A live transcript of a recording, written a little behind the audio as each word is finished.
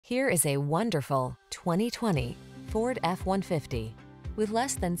Here is a wonderful 2020 Ford F-150. With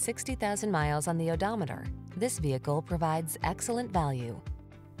less than 60,000 miles on the odometer, this vehicle provides excellent value.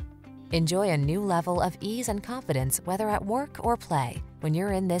 Enjoy a new level of ease and confidence whether at work or play when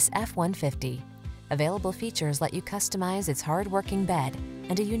you're in this F-150. Available features let you customize its hard-working bed,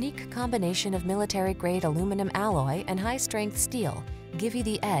 and a unique combination of military-grade aluminum alloy and high-strength steel give you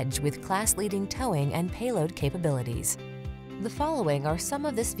the edge with class-leading towing and payload capabilities. The following are some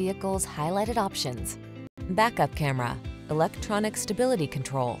of this vehicle's highlighted options: backup camera, electronic stability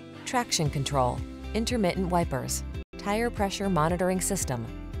control, traction control, intermittent wipers, tire pressure monitoring system,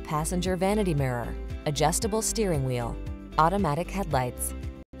 passenger vanity mirror, adjustable steering wheel, automatic headlights,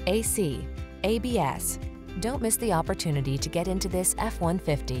 AC, ABS. Don't miss the opportunity to get into this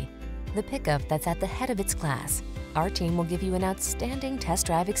F-150, the pickup that's at the head of its class. Our team will give you an outstanding test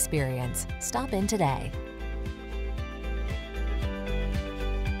drive experience. Stop in today.